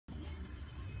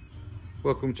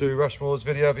Welcome to Rushmore's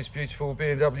video of this beautiful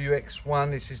BMW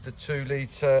X1. This is the 2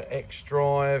 litre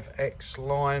xDrive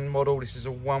xline model. This is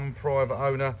a one private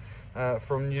owner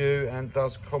from new and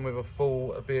does come with a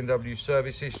full BMW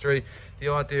service history. The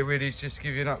idea really is just to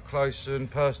give you an up close and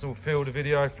personal feel of the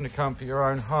video from the comfort of your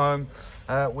own home.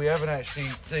 We haven't actually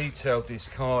detailed this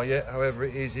car yet, however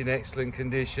it is in excellent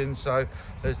condition, so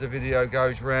as the video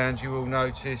goes round you will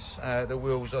notice the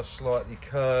wheels are slightly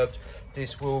curved.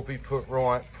 This will be put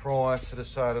right prior to the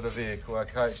sale of the vehicle,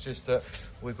 okay? It's just that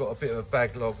we've got a bit of a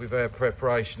backlog with our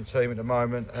preparation team at the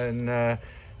moment, and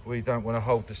we don't want to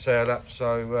hold the sale up,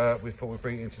 so we thought we'd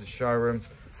bring it into the showroom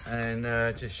and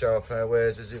just show off our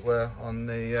wares, as it were, on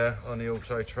the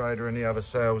Auto Trader and the other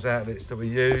sales outlets that we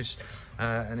use,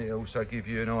 and it also give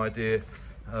you an idea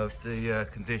of the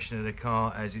condition of the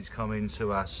car as it's come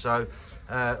into us. So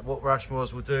what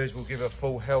Rushmore's will do is we'll give a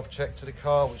full health check to the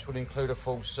car, which will include a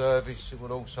full service. It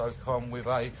will also come with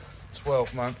a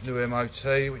 12-month new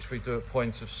MOT, which we do at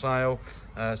point of sale.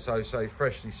 So say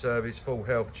freshly serviced, full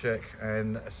health check,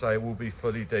 and say will be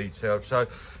fully detailed. So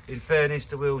in fairness,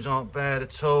 the wheels aren't bad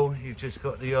at all. You've just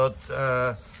got the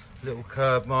odd little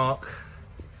curb mark,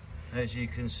 as you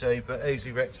can see, but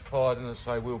easily rectified, and as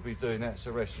I say, we'll be doing that,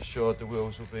 so rest assured the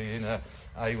wheels will be in a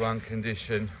A1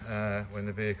 condition when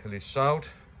the vehicle is sold.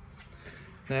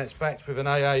 Now it's backed with an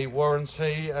AA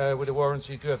warranty. With a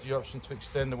warranty you do have the option to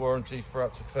extend the warranty for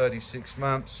up to 36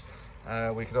 months.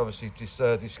 We could obviously just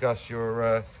discuss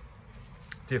your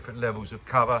different levels of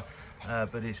cover,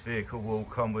 but this vehicle will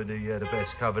come with the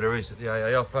best cover there is at the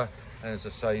AA offer, and as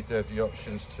I say, you do have the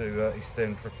options to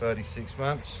extend for 36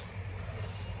 months.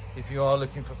 If you are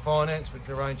looking for finance, we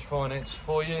can arrange finance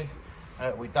for you.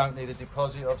 We don't need a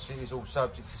deposit, obviously it is all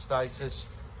subject to status.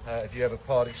 If you have a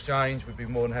part exchange, we'd be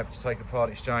more than happy to take a part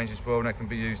exchange as well, and that can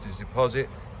be used as a deposit.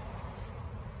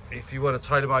 If you want a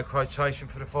tailor-made quotation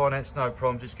for the finance, no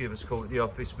problem, just give us a call at the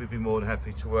office. We'd be more than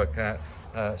happy to work out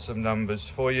some numbers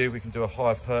for you. We can do a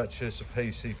hire purchase, a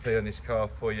PCP on this car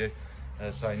for you,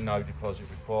 saying no deposit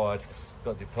required.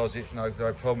 Got deposit, no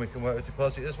problem, we can work with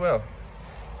deposit as well.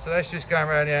 So that's just going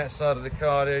around the outside of the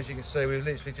car there. As you can see, we've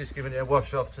literally just given it a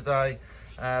wash off today,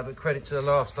 but credit to the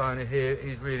last owner here,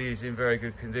 he really is in very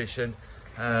good condition.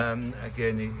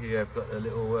 Again, you have got a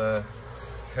little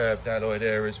curved alloy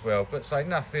there as well, but say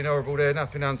nothing horrible there,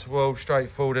 nothing untoward,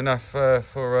 straightforward enough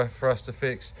for us to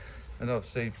fix. And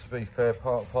obviously, to be fair,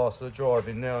 part and parcel of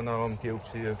driving. Now I know I'm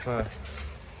guilty of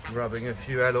rubbing a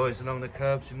few alloys along the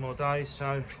curbs in my day,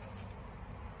 so.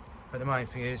 But the main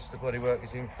thing is the bodywork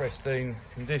is in pristine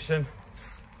condition.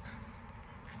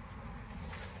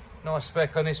 Nice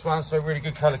spec on this one, so really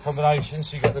good colour combination.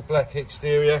 So you've got the black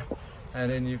exterior,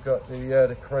 and then you've got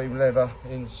the cream leather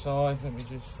inside. Let me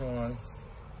just try and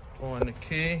find the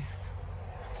key.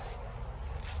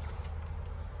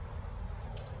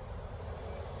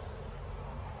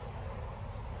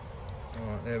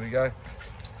 Alright, there we go.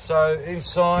 So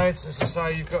inside, as I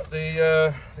say, you've got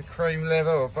the cream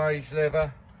leather or beige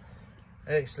leather.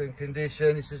 Excellent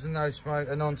condition. This is a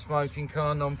non-smoking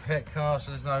car, non-pet car, so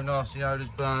there's no nasty odours,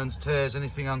 burns, tears,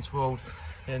 anything untoward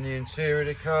in the interior of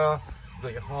the car. You've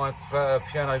got your high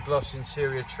piano gloss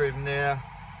interior trim there.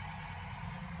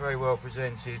 Very well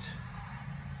presented.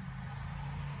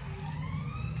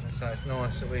 So it's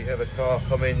nice that we have a car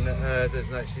come in that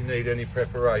doesn't actually need any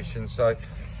preparation, so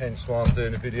hence why I'm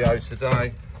doing a video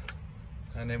today.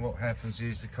 And then what happens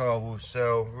is the car will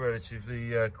sell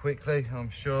relatively quickly, I'm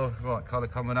sure. Right colour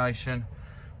combination,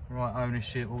 right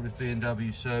ownership, all the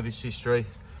BMW service history.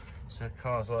 So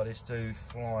cars like this do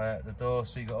fly out the door.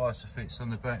 So you've got isofix on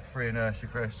the back, free inertia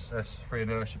belts,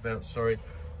 sorry,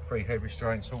 free head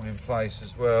restraints all in place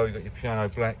as well. You've got your piano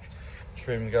black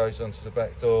trim goes onto the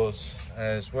back doors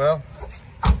as well.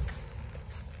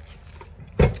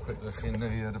 Quick look in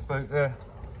the boot there.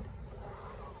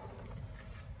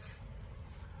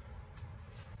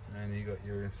 And you've got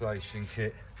your inflation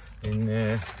kit in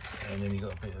there, and then you've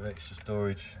got a bit of extra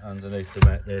storage underneath the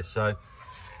mat there. So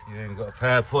you've even got a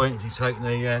power point if you take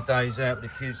the days out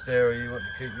with the kids there, or you want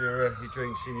to keep your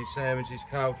drinks and your sandwiches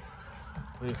cold.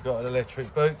 We've got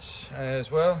electric boots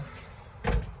as well.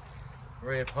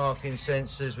 Rear parking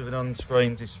sensors with an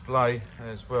on-screen display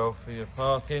as well for your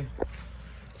parking.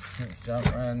 Let's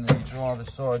jump around the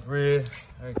driver's side rear.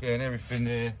 Again, everything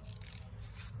there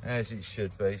as it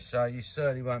should be, so you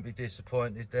certainly won't be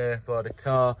disappointed there by the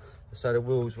car. So the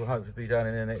wheels will hopefully be done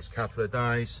in the next couple of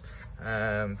days,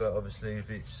 but obviously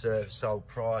if it's sold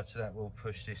prior to that, we'll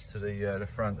push this to the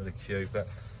front of the queue. But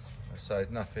I say there's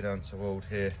nothing untoward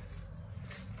here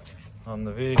on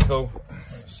the vehicle.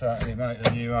 It'll certainly make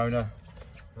the new owner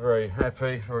very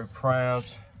happy, very proud.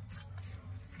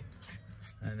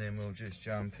 and then we'll just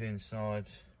jump inside.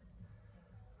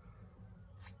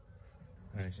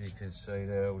 As you can see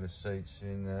there, all the seats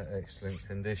in excellent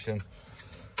condition.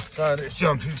 So let's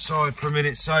jump inside for a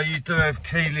minute. So you do have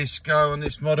keyless go on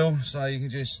this model, so you can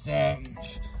just turn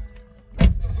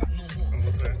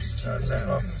that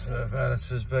off. Valet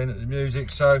has been at the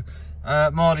music. So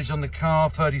mileage on the car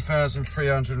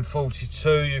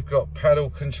 30,342. You've got paddle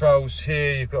controls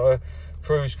here. You've got a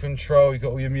cruise control. You've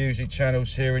got all your music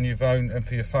channels here in your phone and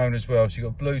for your phone as well. So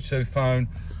you've got Bluetooth phone,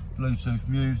 Bluetooth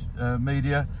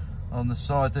media. On the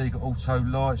side there, you've got auto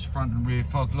lights, front and rear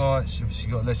fog lights. Obviously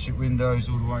you've got electric windows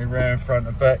all the way around, front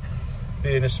and back.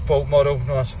 Being a sport model,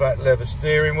 nice fat leather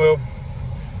steering wheel,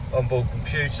 onboard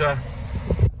computer.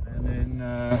 And then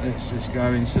let's just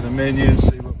go into the menu and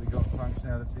see what we've got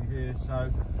functionality here.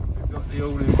 So we've got the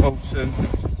all important,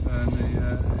 just turn the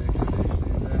air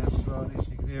conditioning down slightly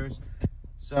so you can hear us.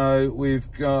 So we've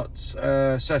got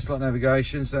satellite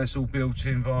navigation, so that's all built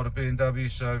in via the BMW,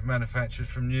 so manufactured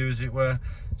from new as it were.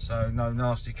 So no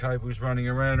nasty cables running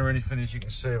around or anything, as you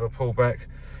can see if I pull back,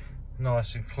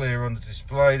 nice and clear on the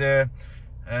display there.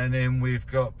 And then we've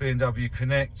got BMW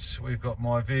Connect, we've got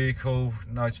My Vehicle,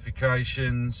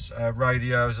 notifications,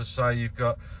 radio, as I say, you've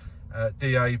got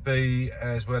DAB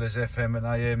as well as FM and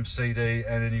AM, CD,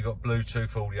 and then you've got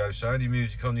Bluetooth audio. So any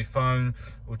music on your phone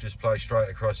will just play straight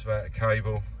across without a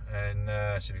cable. And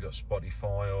so if you've got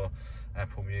Spotify or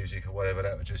Apple Music or whatever,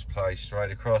 that would just play straight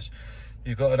across.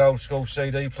 You've got an old school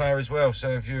CD player as well. So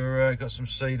if you've got some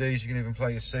CDs, you can even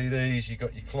play your CDs. You've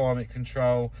got your climate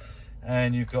control,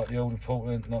 and you've got the all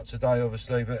important, not today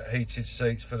obviously, but heated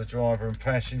seats for the driver and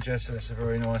passenger. So that's a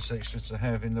very nice extra to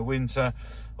have in the winter.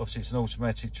 Obviously it's an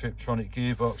automatic Triptronic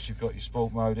gearbox. You've got your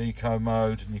sport mode, eco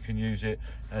mode, and you can use it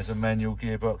as a manual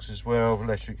gearbox as well,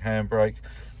 electric handbrake,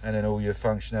 and then all your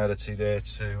functionality there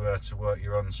to work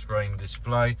your on-screen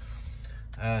display.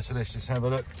 So let's just have a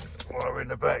look while we're in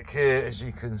the back here. As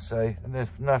you can see,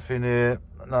 nothing here,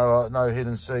 no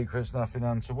hidden secrets, nothing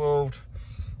untoward.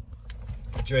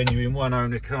 Genuine one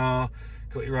owner car,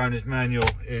 got your owner's manual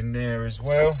in there as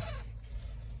well.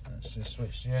 Let's just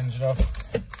switch the engine off.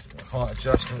 Height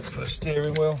adjustment for the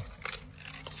steering wheel.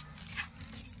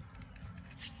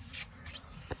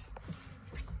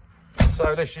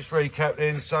 So let's just recap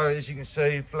then. So as you can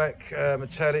see, black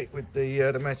metallic with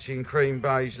the matching cream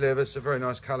beige leather. It's a very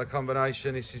nice colour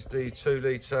combination. This is the 2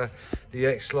 litre, the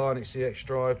xline. It's the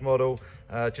xDrive model.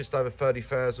 Just over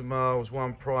 30,000 miles,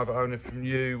 one private owner from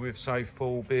you with say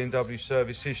full BMW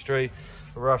service history.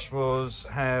 Rushmore's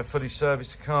have fully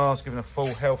serviced the cars, given a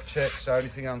full health check, so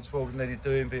anything untoward needed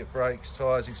doing, be it brakes,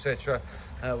 tyres, etc.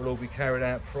 Will all be carried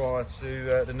out prior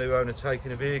to the new owner taking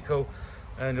the vehicle.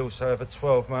 And also have a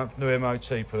 12-month new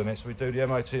MOT permit. So we do the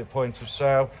MOT at point of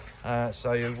sale,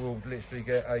 so you will literally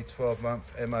get a 12-month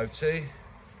MOT.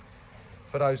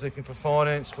 For those looking for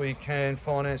finance, we can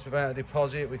finance without a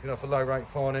deposit. We can offer low rate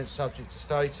finance subject to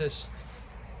status.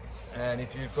 And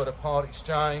if you've got a part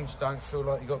exchange, don't feel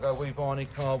like you've got to go, we buy any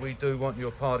car, we do want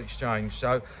your part exchange.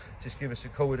 So just give us a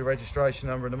call with the registration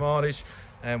number and the mileage,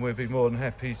 and we'll be more than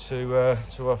happy to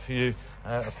offer you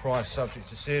a price subject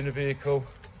to seeing the vehicle.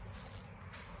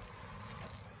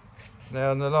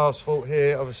 Now, in the last thought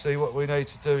here, obviously what we need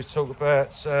to do is talk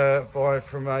about buying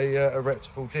from a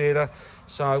reputable dealer.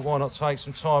 So why not take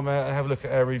some time out and have a look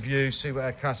at our review, see what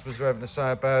our customers are having to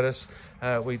say about us.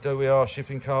 We are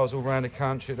shipping cars all around the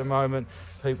country at the moment.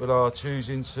 People are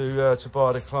choosing to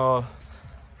buy the car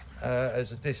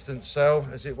as a distance sell,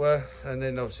 as it were, and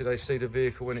then obviously they see the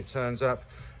vehicle when it turns up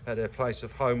at their place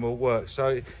of home or work.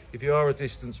 So if you are a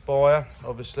distance buyer,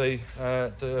 obviously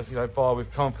buy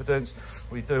with confidence.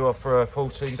 We do offer a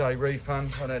 14-day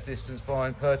refund on our distance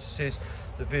buying purchases.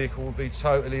 The vehicle will be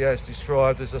totally as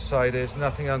described. As I say, there's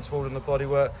nothing untoward in the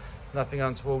bodywork, nothing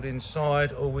untoward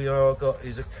inside. All we are got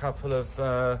is a couple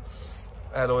of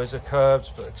alloys are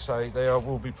curbed, but say they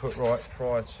will be put right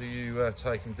prior to you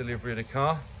taking delivery of the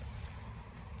car.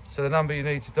 So the number you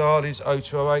need to dial is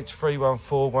 0208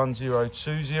 314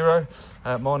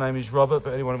 1020. My name is Robert,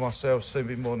 but anyone of myself soon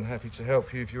be more than happy to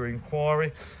help you if your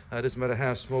inquiry. It doesn't matter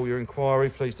how small your inquiry,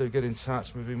 please do get in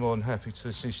touch. We'll be more than happy to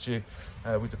assist you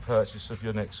with the purchase of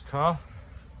your next car.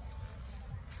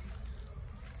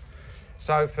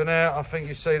 So for now, I think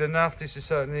you've seen enough. This is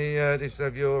certainly this will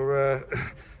have your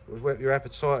whet your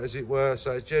appetite, as it were.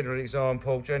 So it's generally an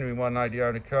example, genuine one lady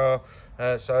owned a car.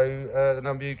 The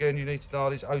number again you need to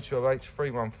dial is 0208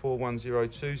 314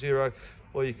 1020,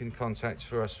 or you can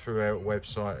contact us through our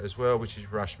website as well, which is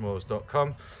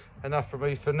rushmores.com. Enough from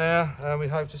me for now, and we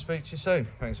hope to speak to you soon.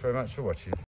 Thanks very much for watching.